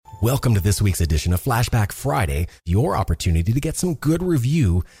Welcome to this week's edition of Flashback Friday, your opportunity to get some good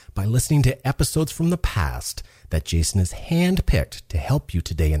review by listening to episodes from the past that Jason has handpicked to help you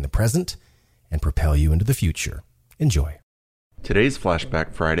today in the present and propel you into the future. Enjoy. Today's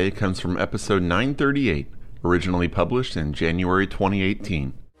Flashback Friday comes from episode 938, originally published in January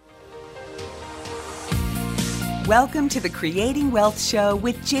 2018. Welcome to the Creating Wealth Show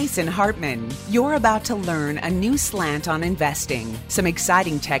with Jason Hartman. You're about to learn a new slant on investing, some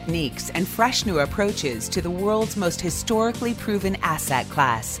exciting techniques, and fresh new approaches to the world's most historically proven asset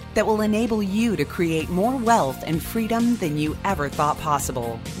class that will enable you to create more wealth and freedom than you ever thought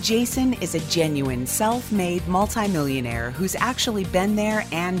possible. Jason is a genuine self-made multimillionaire who's actually been there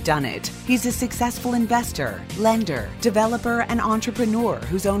and done it. He's a successful investor, lender, developer, and entrepreneur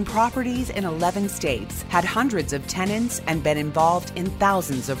who's owned properties in 11 states, had hundreds of tenants, and been involved in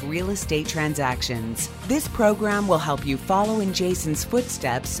thousands of real estate transactions. This program will help you follow in Jason's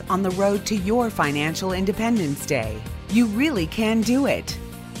footsteps on the road to your financial independence day. You really can do it.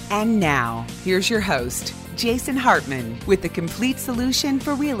 And now, here's your host, Jason Hartman, with the complete solution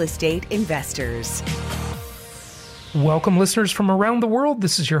for real estate investors. Welcome, listeners from around the world.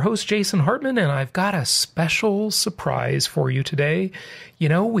 This is your host, Jason Hartman, and I've got a special surprise for you today. You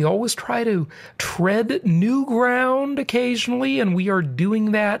know, we always try to tread new ground occasionally, and we are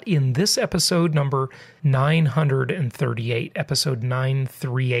doing that in this episode number 938, episode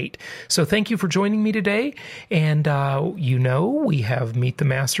 938. So thank you for joining me today. And, we have Meet the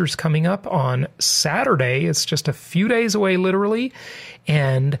Masters coming up on Saturday. It's just a few days away, literally.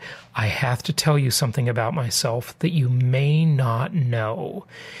 And I have to tell you something about myself that you may not know.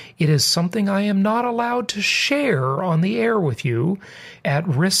 It is something I am not allowed to share on the air with you at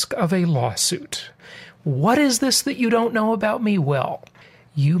risk of a lawsuit. What is this that you don't know about me? Well,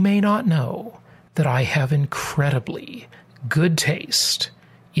 you may not know that I have incredibly good taste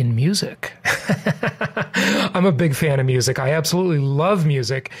in music. I'm a big fan of music. I absolutely love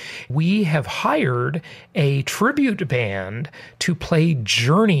music. We have hired a tribute band to play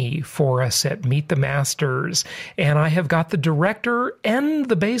Journey for us at Meet the Masters. And I have got the director and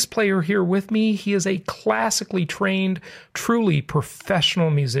the bass player here with me. He is a classically trained, truly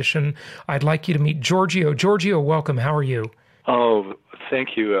professional musician. I'd like you to meet Giorgio. Giorgio, welcome. How are you? Oh,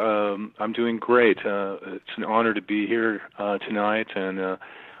 thank you. I'm doing great. It's an honor to be here tonight, and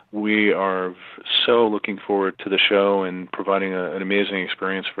we are so looking forward to the show and providing an amazing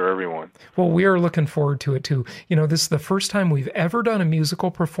experience for everyone. Well, we are looking forward to it too. You know, this is the first time we've ever done a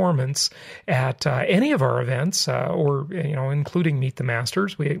musical performance at any of our events, including Meet the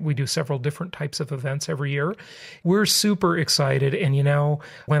Masters. We do several different types of events every year. We're super excited. And,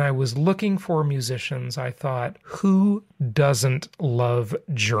 when I was looking for musicians, I thought, who doesn't love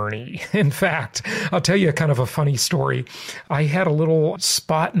Journey? In fact, I'll tell you kind of a funny story. I had a little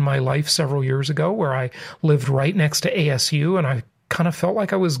spot in my life several years ago where I lived right next to ASU, and I kind of felt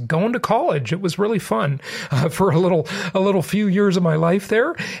like I was going to college. It was really fun for a little few years of my life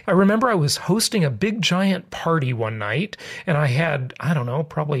there. I remember I was hosting a big giant party one night, and I had,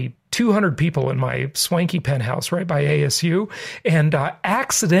 probably 200 people in my swanky penthouse right by ASU. And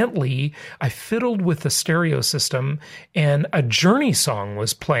accidentally, I fiddled with the stereo system and a Journey song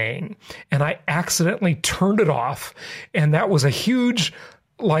was playing. And I accidentally turned it off. And that was a huge,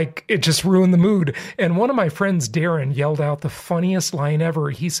 it just ruined the mood. And one of my friends, Darren, yelled out the funniest line ever.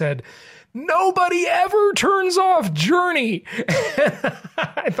 He said, "Nobody ever turns off Journey."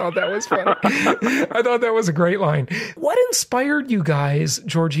 I thought that was funny. I thought that was a great line. What inspired you guys,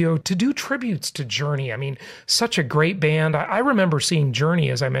 Giorgio, to do tributes to Journey? I mean, such a great band. I remember seeing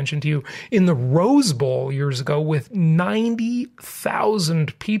Journey, as I mentioned to you, in the Rose Bowl years ago with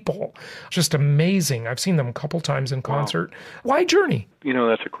 90,000 people. Just amazing. I've seen them a couple times in concert. Wow. Why Journey?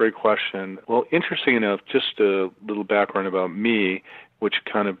 That's a great question. Well, interesting enough, just a little background about me, which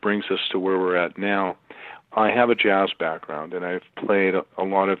kind of brings us to where we're at now. I have a jazz background, and I've played a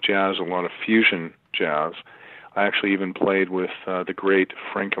lot of jazz, a lot of fusion jazz. I actually even played with the great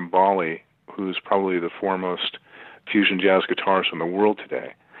Frank Mbali, who's probably the foremost fusion jazz guitarist in the world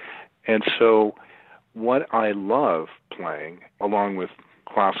today. And so what I love playing, along with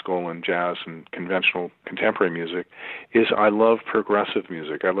classical and jazz and conventional contemporary music, is I love progressive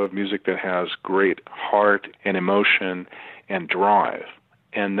music. I love music that has great heart and emotion and drive.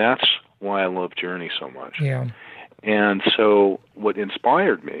 And that's why I love Journey so much. Yeah. And so what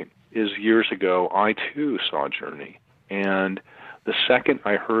inspired me is years ago, I too saw Journey. And the second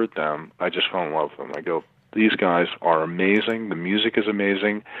I heard them, I just fell in love with them. I go, these guys are amazing. The music is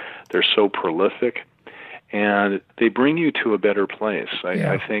amazing. They're so prolific. And they bring you to a better place.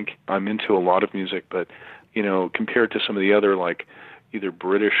 I think I'm into a lot of music, but, compared to some of the other, either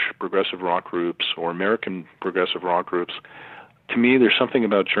British progressive rock groups or American progressive rock groups, to me, there's something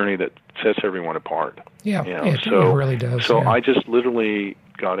about Journey that sets everyone apart. Yeah, you know? it really does. So yeah. I just literally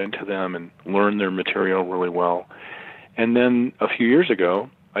got into them and learned their material really well. And then a few years ago,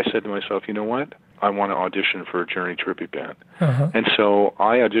 I said to myself, you know what? I want to audition for a Journey tribute band. And so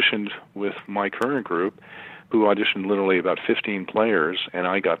I auditioned with my current group, who auditioned literally about 15 players, and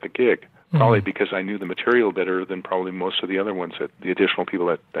I got the gig. Probably because I knew the material better than probably most of the other ones, the additional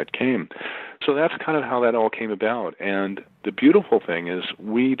people that came. So that's kind of how that all came about. And the beautiful thing is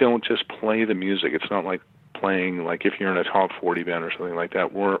we don't just play the music. It's not like playing like if you're in a top 40 band or something like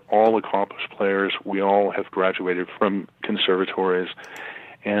that. We're all accomplished players. We all have graduated from conservatories,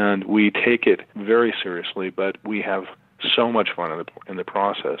 and we take it very seriously, but we have so much fun in the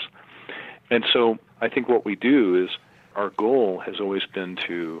process. And so I think what we do is our goal has always been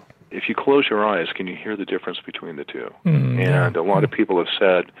to, if you close your eyes, can you hear the difference between the two? And a lot of people have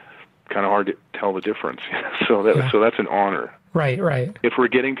said, kind of hard to tell the difference. So that's an honor. Right. If we're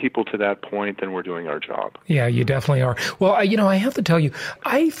getting people to that point, then we're doing our job. Yeah, you definitely are. Well, I have to tell you,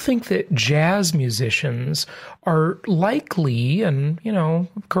 I think that jazz musicians are likely, and,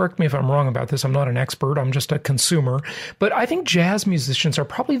 correct me if I'm wrong about this, I'm not an expert, I'm just a consumer, but I think jazz musicians are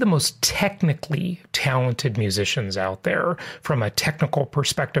probably the most technically talented musicians out there from a technical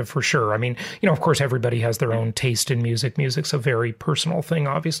perspective, for sure. I mean, of course, everybody has their own taste in music. Music's a very personal thing,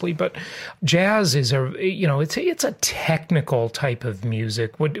 obviously, but jazz is it's a technical type of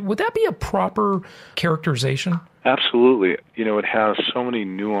music. Would that be a proper characterization? Absolutely. It has so many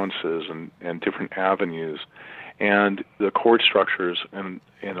nuances and different avenues, and the chord structures in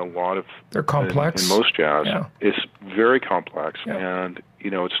a lot of they're complex. In most jazz, is very complex, yeah. And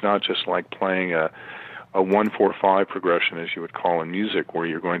it's not just like playing a 1-4-5 progression, as you would call in music, where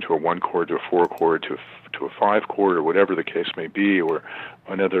you're going to a 1 chord to a 4 chord to a 5 chord, or whatever the case may be, or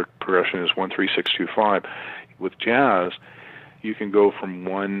another progression is 1-3-6-2-5. With jazz, you can go from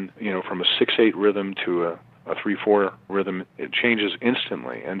from a 6/8 rhythm to a 3/4 rhythm. It changes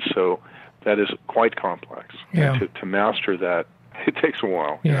instantly, and so that is quite complex. Yeah. And to master that, it takes a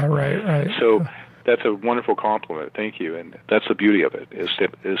while. Yeah, right. So that's a wonderful compliment. Thank you, and that's the beauty of it, is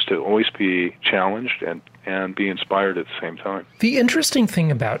to always be challenged and be inspired at the same time. The interesting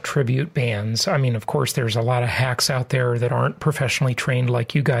thing about tribute bands, I mean, of course, there's a lot of hacks out there that aren't professionally trained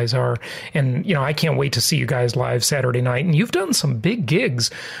like you guys are. And, I can't wait to see you guys live Saturday night. And you've done some big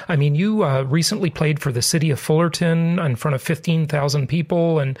gigs. I mean, you recently played for the city of Fullerton in front of 15,000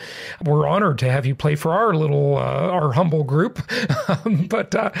 people. And we're honored to have you play for our little, our humble group.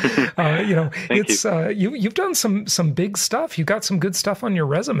 But, you've done some big stuff. You've got some good stuff on your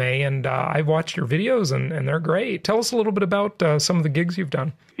resume. And I've watched your videos and they're great. Tell us a little bit about some of the gigs you've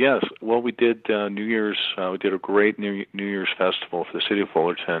done. Yes. Well, we did New Year's. We did a great New Year's festival for the city of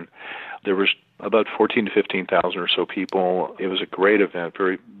Fullerton. There was about 14 to 15,000 or so people. It was a great event,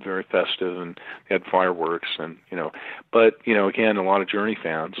 very, very festive, and they had fireworks and But again, a lot of Journey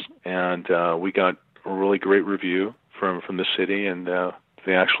fans, and we got a really great review from the city, and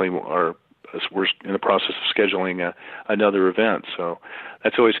they actually we're in the process of scheduling another event. So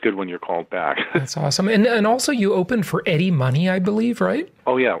that's always good when you're called back. That's awesome. And also you opened for Eddie Money, I believe, right?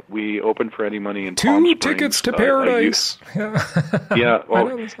 Oh, yeah. We opened for Eddie Money in Palm Springs. 2 tickets to paradise. Yeah.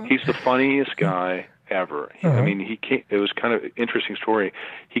 Well, he's the funniest guy ever. I mean, he came, it was kind of an interesting story.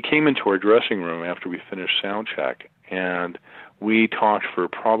 He came into our dressing room after we finished sound check, and we talked for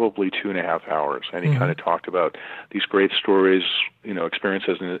probably 2.5 hours, and he kind of talked about these great stories,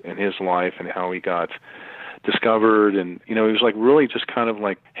 experiences in his life and how he got discovered, and he was like really just kind of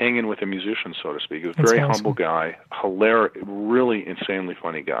like hanging with a musician, so to speak. He was a very humble guy, hilarious, really insanely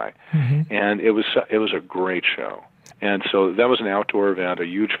funny guy, and it was a great show. And so that was an outdoor event, a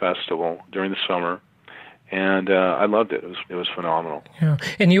huge festival during the summer. And I loved it. It was phenomenal. Yeah,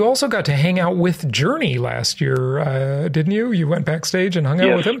 and you also got to hang out with Journey last year, didn't you? You went backstage and hung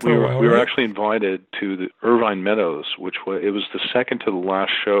out with him for a while. We were actually invited to the Irvine Meadows, which was the second to the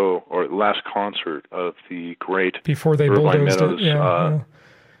last show or last concert of the great before they Irvine bulldozed Meadows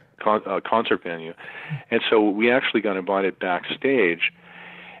concert venue. And so we actually got invited backstage.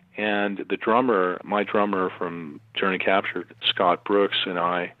 And my drummer from Journey Captured, Scott Brooks, and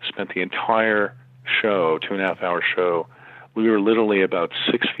I spent the entire show, 2.5-hour show. We were literally about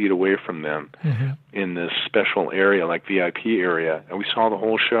 6 feet away from them in this special area, like VIP area, and we saw the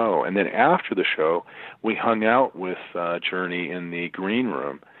whole show. And then after the show, we hung out with Journey in the green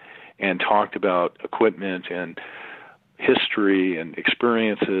room and talked about equipment and history and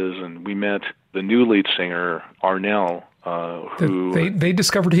experiences, and we met the new lead singer, Arnell, who they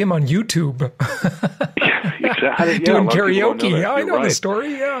discovered him on YouTube. Yeah, exactly. Doing karaoke. Yeah, I know right. the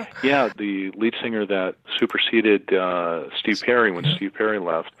story. Yeah. Yeah, the lead singer that superseded Steve Perry when Steve Perry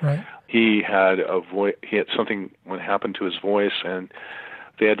left. Right. He had he had something when happened to his voice, and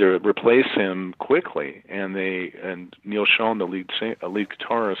they had to replace him quickly. And Neil Schon, the lead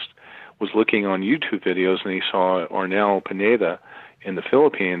guitarist, was looking on YouTube videos, and he saw Arnel Pineda in the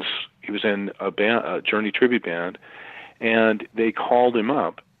Philippines. He was in a Journey tribute band, and they called him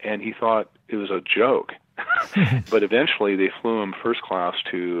up, and he thought it was a joke. But eventually they flew him first class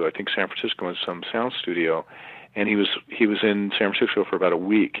to, I think, San Francisco in some sound studio, and he was in San Francisco for about a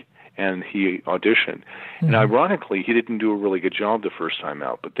week, and he auditioned. Mm-hmm. And ironically, he didn't do a really good job the first time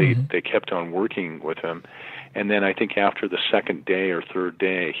out, but they kept on working with him. And then I think after the second day or third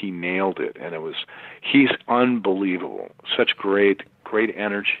day, he nailed it, and he's unbelievable. Such great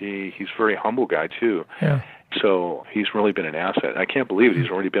energy. He's a very humble guy too. Yeah. So he's really been an asset. I can't believe it. He's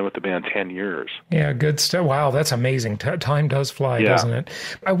already been with the band 10 years. Yeah, good stuff. Wow, that's amazing. Time does fly, doesn't it?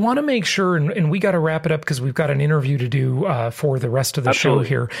 I want to make sure, and we got to wrap it up because we've got an interview to do for the rest of the show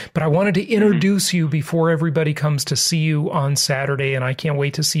here. But I wanted to introduce you before everybody comes to see you on Saturday, and I can't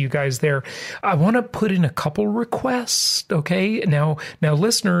wait to see you guys there. I want to put in a couple requests, okay? Now,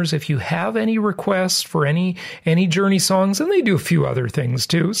 listeners, if you have any requests for any Journey songs, and they do a few other things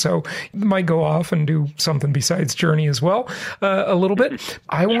too, so you might go off and do something besides Journey as well, a little bit.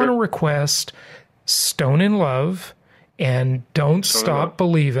 I want to request Stone in Love and Don't Stop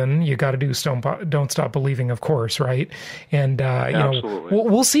Believing. You got to do Don't Stop Believing, of course, right? And,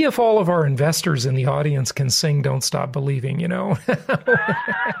 we'll see if all of our investors in the audience can sing Don't Stop Believing, Okay.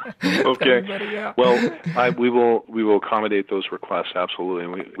 Well, we will accommodate those requests,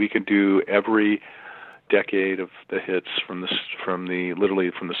 absolutely. We could do every decade of the hits from the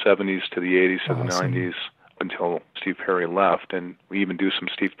 70s to the 80s to the 90s until Steve Perry left, and we even do some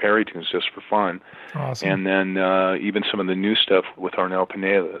Steve Perry tunes just for fun. Awesome. And then even some of the new stuff with Arnel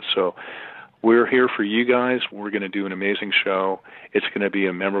Pineda. So we're here for you guys. We're going to do an amazing show. It's going to be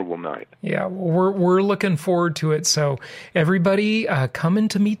a memorable night. Yeah, we're looking forward to it. So everybody, come in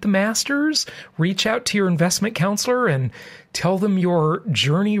to meet the masters. Reach out to your investment counselor and tell them your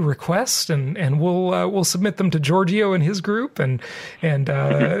Journey request, and we'll submit them to Giorgio and his group, and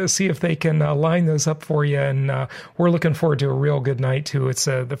see if they can line those up for you. And we're looking forward to a real good night too. It's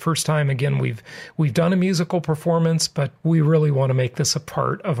the first time again we've done a musical performance, but we really want to make this a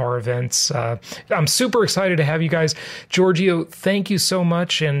part of our events. I'm super excited to have you guys. Giorgio, thank you so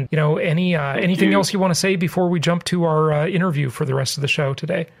much. And anything else you want to say before we jump to our interview for the rest of the show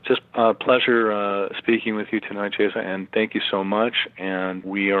today? Just a pleasure speaking with you tonight, Jason, and thank you so much, and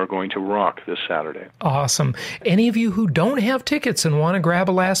we are going to rock this Saturday. Awesome. Any of you who don't have tickets and want to grab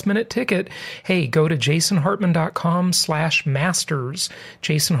a last-minute ticket, hey, go to jasonhartman.com/masters,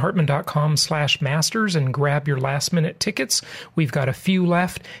 jasonhartman.com/masters, and grab your last-minute tickets. We've got a few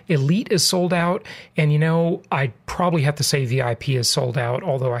left. Elite is sold out, and I probably have to say VIP is sold out,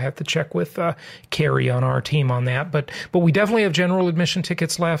 although I have to check with Carrie on our team on that. But we definitely have general admission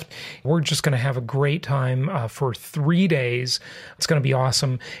tickets left. We're just going to have a great time for 3 days. It's going to be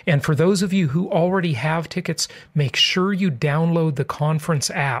awesome. And for those of you who already have tickets, make sure you download the conference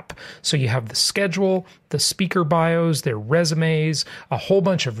app. So you have the schedule, the speaker bios, their resumes, a whole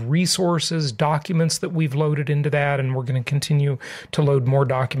bunch of resources, documents that we've loaded into that. And we're going to continue to load more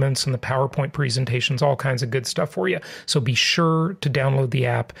documents and the PowerPoint presentations, all kinds of good stuff for you. So be sure to download the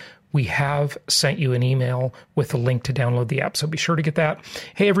app. We have sent you an email with the link to download the app, so be sure to get that.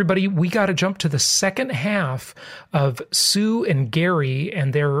 Hey, everybody, we got to jump to the second half of Sue and Gary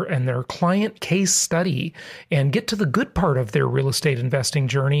and their client case study and get to the good part of their real estate investing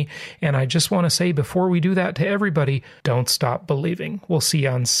journey. And I just want to say before we do that to everybody, don't stop believing. We'll see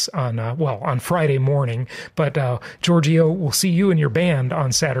you on Friday morning, but Giorgio, we'll see you and your band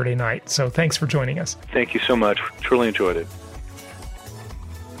on Saturday night. So thanks for joining us. Thank you so much. Truly enjoyed it.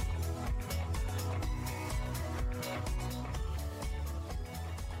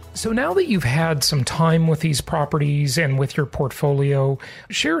 So now that you've had some time with these properties and with your portfolio,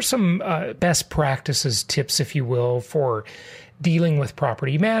 share some best practices, tips, if you will, for dealing with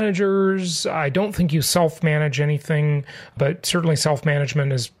property managers. I don't think you self-manage anything, but certainly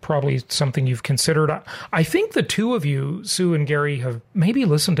self-management is probably something you've considered. I think the two of you, Sue and Gary, have maybe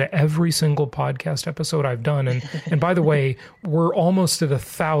listened to every single podcast episode I've done. And by the way, we're almost at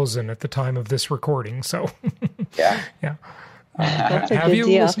 1,000 at the time of this recording. So yeah. Have you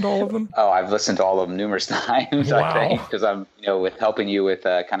listened to all of them? Oh, I've listened to all of them numerous times, wow. I think, because I'm, with helping you with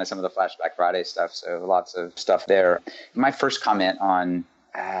kind of some of the Flashback Friday stuff. So lots of stuff there. My first comment on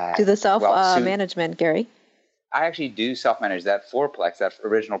to the self-management, Gary. I actually do self-manage that fourplex, that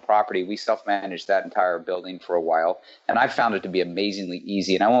original property. We self-managed that entire building for a while, and I found it to be amazingly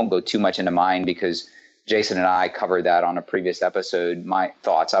easy. And I won't go too much into mine because Jason and I covered that on a previous episode. My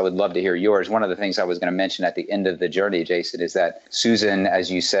thoughts, I would love to hear yours. One of the things I was going to mention at the end of the journey, Jason, is that Susan,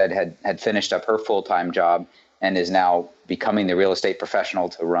 as you said, had finished up her full-time job and is now becoming the real estate professional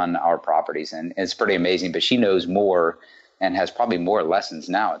to run our properties. And it's pretty amazing, but she knows more and has probably more lessons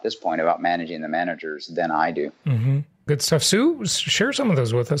now at this point about managing the managers than I do. Mm-hmm. Good stuff. Sue, share some of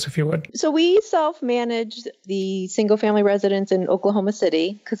those with us if you would. So we self-managed the single-family residence in Oklahoma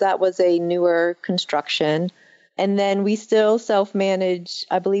City because that was a newer construction. And then we still self-managed,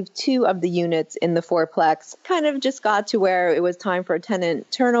 I believe, 2 of the units in the fourplex. Kind of just got to where it was time for a tenant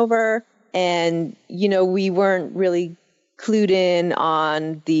turnover. And, we weren't really clued in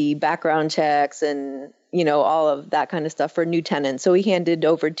on the background checks and all of that kind of stuff for new tenants. So we handed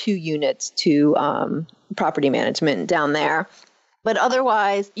over 2 units to property management down there. But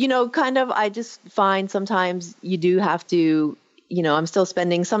otherwise, I just find sometimes you do have to, I'm still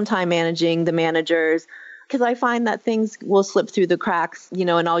spending some time managing the managers because I find that things will slip through the cracks, and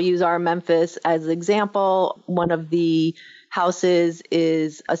I'll use our Memphis as an example. One of the houses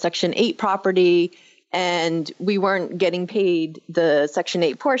is a Section 8 property, and we weren't getting paid the Section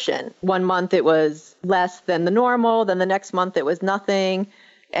 8 portion. One month it was less than the normal, then the next month it was nothing.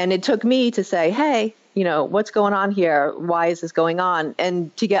 And it took me to say, hey, what's going on here? Why is this going on?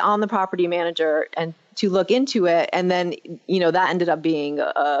 And to get on the property manager and to look into it. And then, that ended up being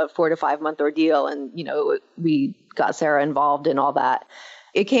a 4 to 5 month ordeal. And, we got Sarah involved in all that.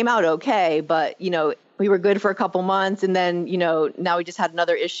 It came out okay, but, we were good for a couple months. And then, now we just had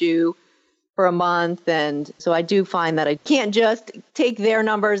another issue for a month. And so I do find that I can't just take their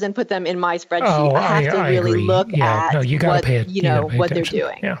numbers and put them in my spreadsheet. I have to really agree. Look at what they're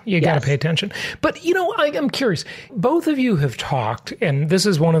doing. Yeah, you got to pay attention. But, I'm curious. Both of you have talked, and this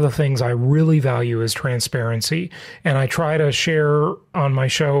is one of the things I really value is transparency. And I try to share on my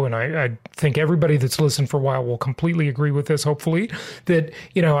show, and I think everybody that's listened for a while will completely agree with this, hopefully, that,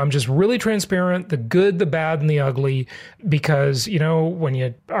 I'm just really transparent, the good, the bad, and the ugly, because, when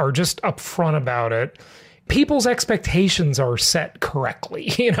you are just upfront about it, people's expectations are set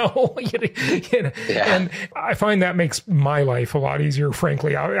correctly, and I find that makes my life a lot easier,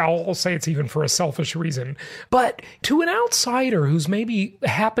 frankly. I'll say it's even for a selfish reason. But to an outsider who's maybe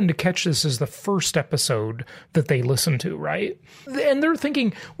happened to catch this as the first episode that they listen to, right? And they're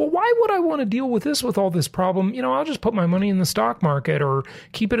thinking, well, why would I want to deal with this with all this problem? I'll just put my money in the stock market or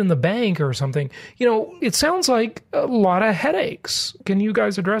keep it in the bank or something. It sounds like a lot of headaches. Can you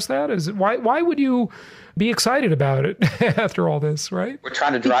guys address that? Why would you be excited about it after all this, right? We're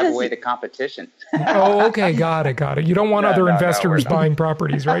trying to drive away the competition. Oh, okay. Got it. You don't want other investors buying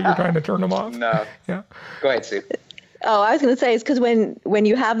properties, right? You're trying to turn them off. No. Yeah. Go ahead, Sue. Oh, I was going to say, it's because when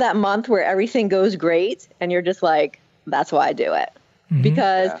you have that month where everything goes great and you're just like, that's why I do it. Mm-hmm.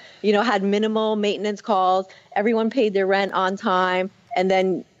 Because, had minimal maintenance calls, everyone paid their rent on time. And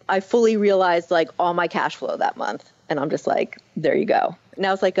then I fully realized all my cash flow that month. And I'm just like, there you go.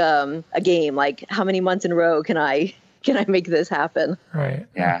 Now it's like a game. Like, how many months in a row can I make this happen? Right.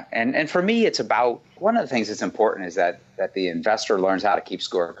 Yeah. And for me, it's about one of the things that's important is that the investor learns how to keep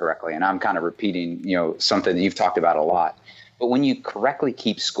score correctly. And I'm kind of repeating, something that you've talked about a lot. But when you correctly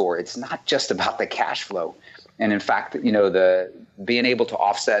keep score, it's not just about the cash flow. And in fact, the being able to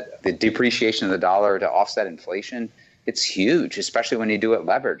offset the depreciation of the dollar to offset inflation, it's huge, especially when you do it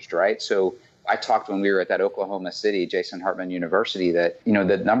leveraged, right? So I talked when we were at that Oklahoma City, Jason Hartman University, that,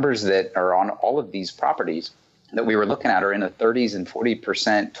 the numbers that are on all of these properties that we were looking at are in the 30s and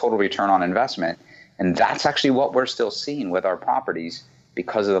 40% total return on investment. And that's actually what we're still seeing with our properties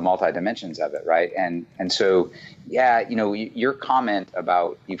because of the multi-dimensions of it, right? And so, your comment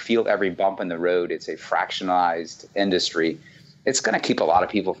about you feel every bump in the road, it's a fractionalized industry. It's going to keep a lot of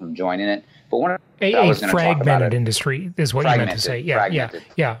people from joining it. But a fragmented industry is what you meant to say.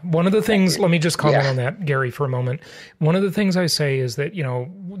 Yeah. One of the things, let me just comment on that, Gary, for a moment. One of the things I say is that,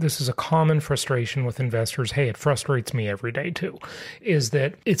 this is a common frustration with investors. Hey, it frustrates me every day too, is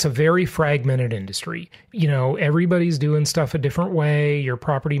that it's a very fragmented industry. Everybody's doing stuff a different way. Your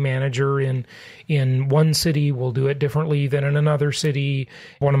property manager in one city will do it differently than in another city.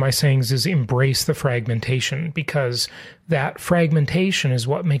 One of my sayings is embrace the fragmentation, because that fragmentation is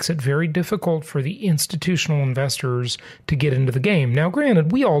what makes it very difficult for the institutional investors to get into the game. Now,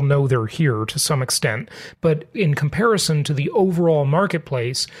 granted, we all know they're here to some extent, but in comparison to the overall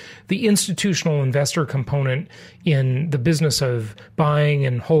marketplace, the institutional investor component in the business of buying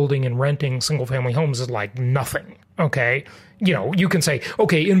and holding and renting single-family homes is like nothing. Okay. You can say,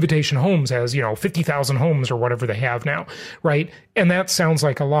 okay, Invitation Homes has, 50,000 homes or whatever they have now, right? And that sounds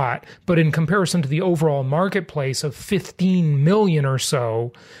like a lot. But in comparison to the overall marketplace of 15 million or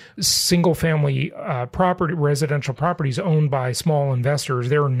so single family residential properties owned by small investors,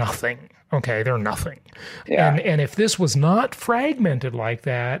 they're nothing. Okay, they're nothing. Yeah. And if this was not fragmented like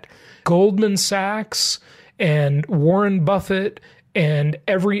that, Goldman Sachs and Warren Buffett and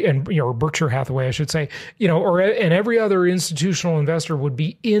Berkshire Hathaway, I should say, and every other institutional investor would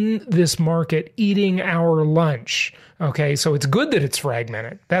be in this market eating our lunch. Okay, so it's good that it's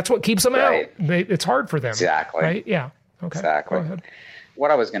fragmented. That's what keeps them out. It's hard for them. Exactly. Right? Yeah. Okay. Exactly. Go ahead.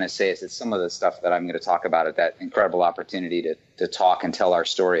 What I was going to say is that some of the stuff that I'm going to talk about at that incredible opportunity to talk and tell our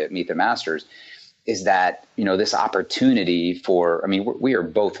story at Meet the Masters is that, this opportunity we are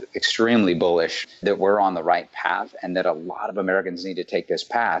both extremely bullish that we're on the right path and that a lot of Americans need to take this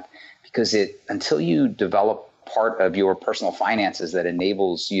path because until you develop part of your personal finances that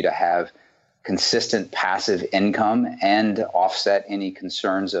enables you to have consistent passive income and offset any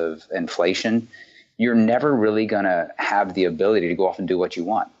concerns of inflation, you're never really going to have the ability to go off and do what you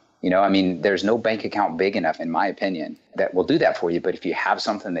want. There's no bank account big enough, in my opinion, that will do that for you. But if you have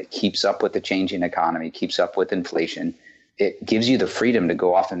something that keeps up with the changing economy, keeps up with inflation, it gives you the freedom to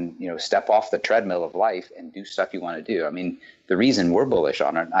go off and, step off the treadmill of life and do stuff you want to do. The reason we're bullish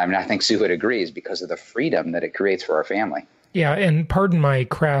on it, I think Sue would agree, is because of the freedom that it creates for our family. Yeah, and pardon my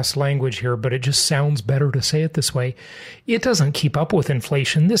crass language here, but it just sounds better to say it this way. It doesn't keep up with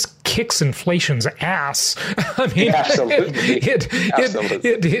inflation. This kicks inflation's ass. Absolutely.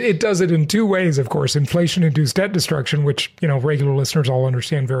 It does it in two ways, of course. Inflation-induced debt destruction, which, regular listeners all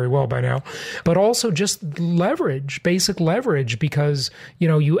understand very well by now, but also just leverage, basic leverage, because,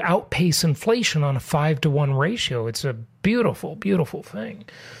 you outpace inflation on a 5-to-1 ratio. It's a beautiful, beautiful thing.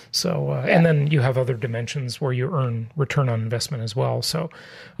 So, and then you have other dimensions where you earn return on investment as well. So,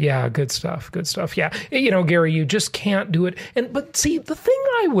 yeah, good stuff. Yeah. Gary, you just can't do it. But see, the thing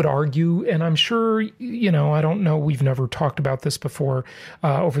I would argue, and I'm sure, I don't know, we've never talked about this before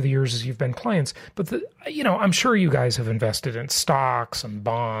over the years as you've been clients, but I'm sure you guys have invested in stocks and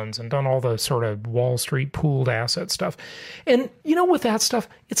bonds and done all the sort of Wall Street pooled asset stuff. And, with that stuff,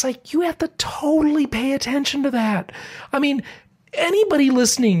 it's like you have to totally pay attention to that. Anybody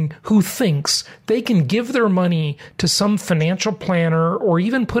listening who thinks they can give their money to some financial planner or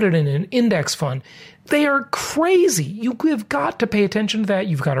even put it in an index fund, they are crazy. You have got to pay attention to that.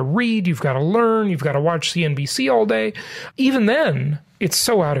 You've got to read, you've got to learn, you've got to watch CNBC all day. Even then, it's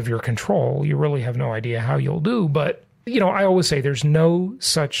so out of your control. You really have no idea how you'll do. But, I always say there's no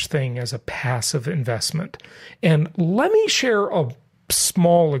such thing as a passive investment. And let me share a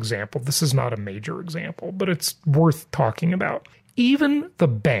small example. This is not a major example, but it's worth talking about. Even the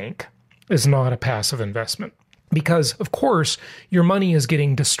bank is not a passive investment because, of course, your money is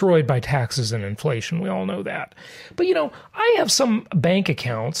getting destroyed by taxes and inflation. We all know that. But, I have some bank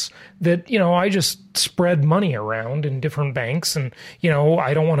accounts that, I just spread money around in different banks. And,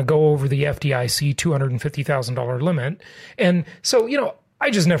 I don't want to go over the FDIC $250,000 limit. And so, I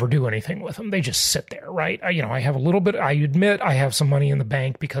just never do anything with them. They just sit there, right? I have a little bit, I admit I have some money in the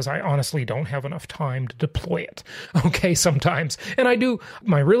bank because I honestly don't have enough time to deploy it, okay, sometimes. And I do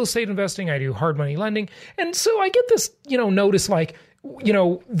my real estate investing, I do hard money lending. And so I get this, notice like,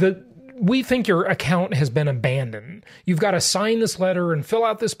 we think your account has been abandoned. You've got to sign this letter and fill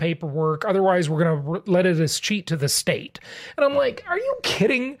out this paperwork. Otherwise, we're going to let it as cheat to the state. And I'm like, are you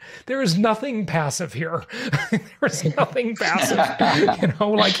kidding? There is nothing passive here. There's nothing passive.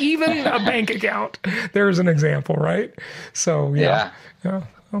 Like even a bank account. There's an example, right? So yeah. Oh,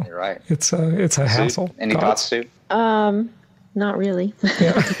 you're right. It's a hassle. Any thoughts, Sue? Not really.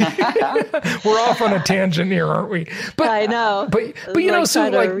 Yeah. We're off on a tangent here, aren't we? But I know. But so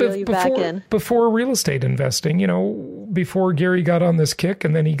like before real estate investing, before Gary got on this kick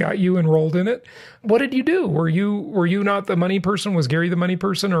and then he got you enrolled in it, what did you do? Were you not the money person? Was Gary the money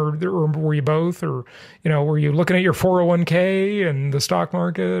person, or were you both? Or were you looking at your 401k and the stock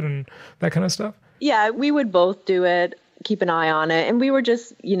market and that kind of stuff? Yeah, we would both do it, keep an eye on it, and we were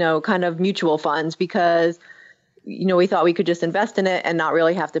just kind of mutual funds because we thought we could just invest in it and not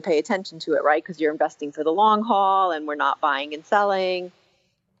really have to pay attention to it, right? Because you're investing for the long haul and we're not buying and selling.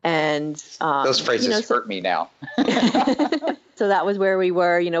 And those phrases hurt me now. So that was where we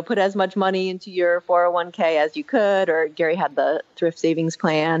were, put as much money into your 401k as you could, or Gary had the thrift savings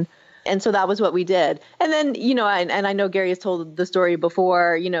plan. And so that was what we did. And then, and I know Gary has told the story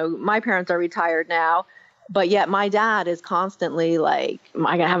before, my parents are retired now. But yet my dad is constantly like, am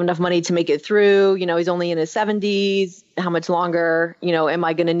I going to have enough money to make it through? He's only in his 70s. How much longer, am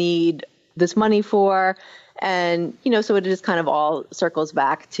I going to need this money for? And, so it just kind of all circles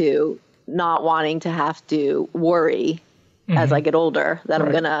back to not wanting to have to worry as I get older that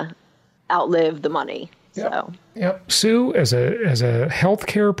I'm going to outlive the money. Yep. So. Yep. Sue, as a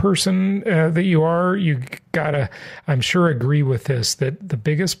healthcare person that you gotta, I'm sure, agree with this, that the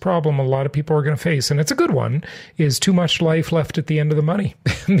biggest problem a lot of people are going to face, and it's a good one, is too much life left at the end of the money.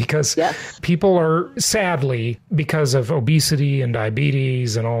 Because people are, sadly, because of obesity and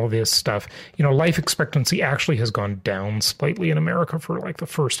diabetes and all of this stuff, life expectancy actually has gone down slightly in America for like the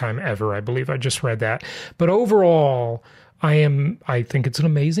first time ever, I believe. I just read that. But overall, I think it's an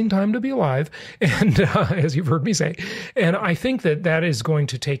amazing time to be alive, and as you've heard me say, and I think that is going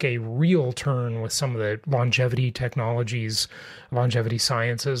to take a real turn with some of the longevity technologies, longevity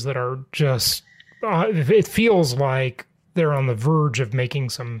sciences that are just, it feels like they're on the verge of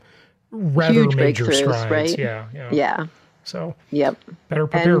making some rather huge major strides. Right? Yeah. So, better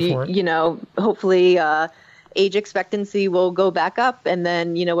prepare for it. Hopefully, age expectancy will go back up, and then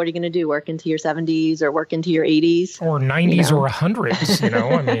what are you going to do? Work into your 70s or work into your 80s or 90s or 100s?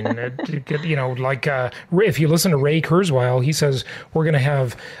 I mean, if you listen to Ray Kurzweil, he says we're going to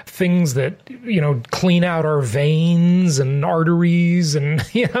have things that clean out our veins and arteries, and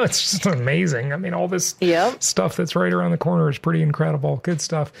it's just amazing. I mean, all this stuff that's right around the corner is pretty incredible. Good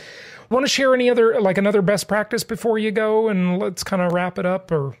stuff. Want to share another best practice before you go, and let's kind of wrap it up,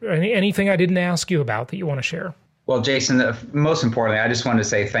 or anything I didn't ask you about that you want to share? Well, Jason, most importantly, I just wanted to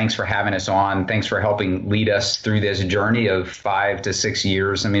say thanks for having us on. Thanks for helping lead us through this journey of 5 to 6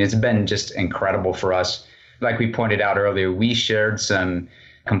 years. I mean, it's been just incredible for us. Like we pointed out earlier, we shared some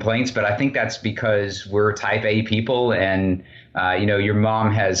complaints, but I think that's because we're type A people, and your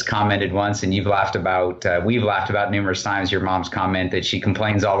mom has commented once, and we've laughed about numerous times your mom's comment that she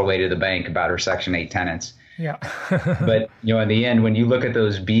complains all the way to the bank about her Section 8 tenants. Yeah. But, in the end, when you look at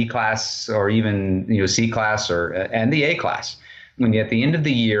those B class or even, C class and the A class, at the end of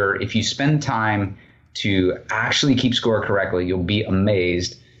the year, if you spend time to actually keep score correctly, you'll be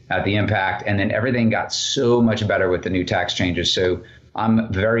amazed at the impact. And then everything got so much better with the new tax changes. So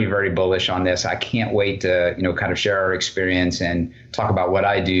I'm very, very bullish on this. I can't wait to, kind of share our experience and talk about what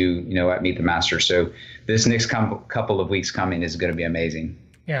I do, at Meet the Master. So this next couple of weeks coming is going to be amazing.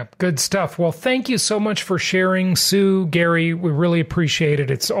 Yeah, good stuff. Well, thank you so much for sharing, Sue, Gary. We really appreciate it.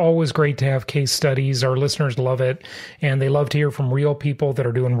 It's always great to have case studies. Our listeners love it, and they love to hear from real people that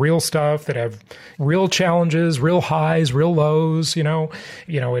are doing real stuff, that have real challenges, real highs, real lows.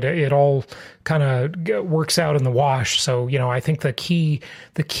 It all kind of works out in the wash. So, I think the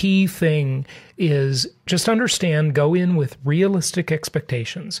key thing is just understand, go in with realistic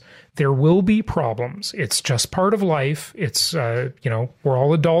expectations. There will be problems. It's just part of life. It's, we're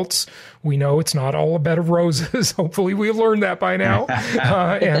all adults. We know it's not all a bed of roses. Hopefully we've learned that by now.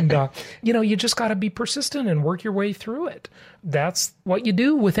 You just got to be persistent and work your way through it. That's what you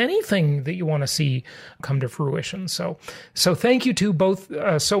do with anything that you want to see come to fruition. So thank you to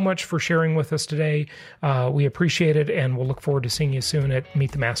both so much for sharing with us today. We appreciate it, and we'll look forward to seeing you soon at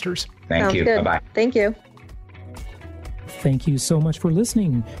Meet the Masters. Thank you. Bye-bye. Thank you. Thank you so much for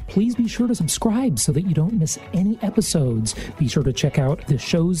listening. Please be sure to subscribe so that you don't miss any episodes. Be sure to check out the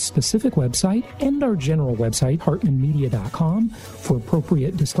show's specific website and our general website, hartmanmedia.com, for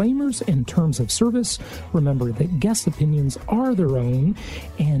appropriate disclaimers and terms of service. Remember that guest opinions are their own,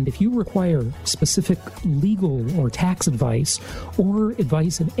 and if you require specific legal or tax advice or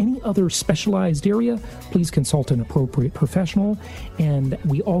advice in any other specialized area, please consult an appropriate professional. And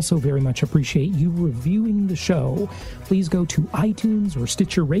we also very much appreciate you reviewing the show. Please go to iTunes or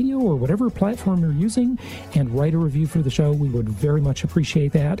Stitcher Radio or whatever platform you're using and write a review for the show. We would very much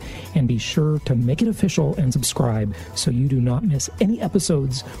appreciate that. And be sure to make it official and subscribe so you do not miss any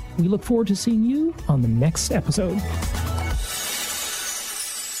episodes. We look forward to seeing you on the next episode.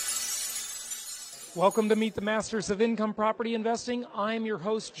 Welcome to Meet the Masters of Income Property Investing. I'm your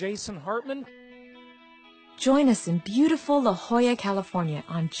host, Jason Hartman. Join us in beautiful La Jolla, California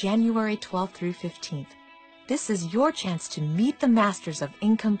on January 12th through 15th. This is your chance to meet the masters of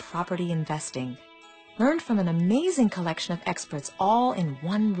income property investing. Learn from an amazing collection of experts all in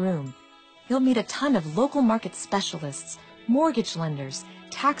one room. You'll meet a ton of local market specialists, mortgage lenders,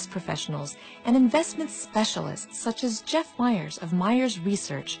 tax professionals, and investment specialists such as Jeff Myers of Myers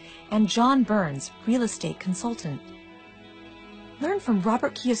Research and John Burns, real estate consultant. Learn from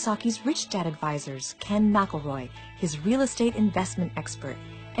Robert Kiyosaki's Rich Dad advisors, Ken McElroy, his real estate investment expert,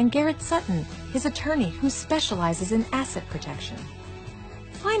 and Garrett Sutton, his attorney who specializes in asset protection.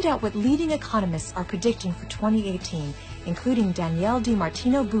 Find out what leading economists are predicting for 2018, including Danielle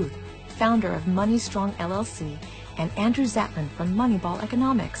DiMartino Booth, founder of Money Strong LLC, and Andrew Zatlin from Moneyball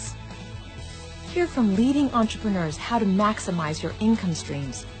Economics. Hear from leading entrepreneurs how to maximize your income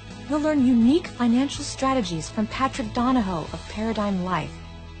streams. You'll learn unique financial strategies from Patrick Donahoe of Paradigm Life,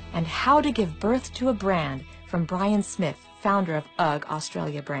 and how to give birth to a brand from Brian Smith, founder of UGG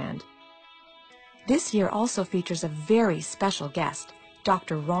Australia brand. This year also features a very special guest,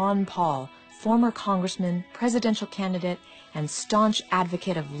 Dr. Ron Paul, former congressman, presidential candidate, and staunch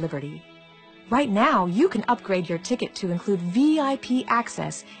advocate of liberty. Right now, you can upgrade your ticket to include VIP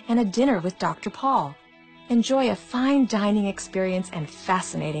access and a dinner with Dr. Paul. Enjoy a fine dining experience and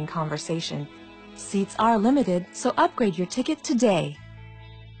fascinating conversation. Seats are limited, so upgrade your ticket today.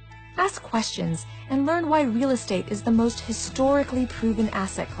 Ask questions and learn why real estate is the most historically proven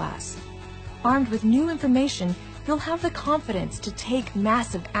asset class. Armed with new information, you'll have the confidence to take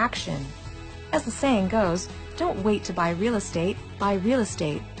massive action. As the saying goes, don't wait to buy real estate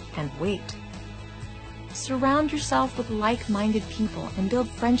and wait. Surround yourself with like-minded people and build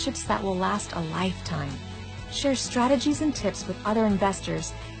friendships that will last a lifetime. Share strategies and tips with other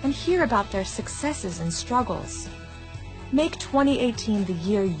investors and hear about their successes and struggles. Make 2018 the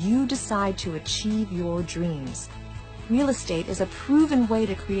year you decide to achieve your dreams. Real estate is a proven way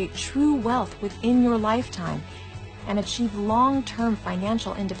to create true wealth within your lifetime and achieve long-term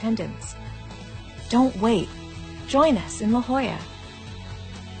financial independence. Don't wait. Join us in La Jolla.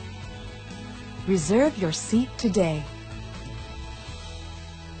 Reserve your seat today.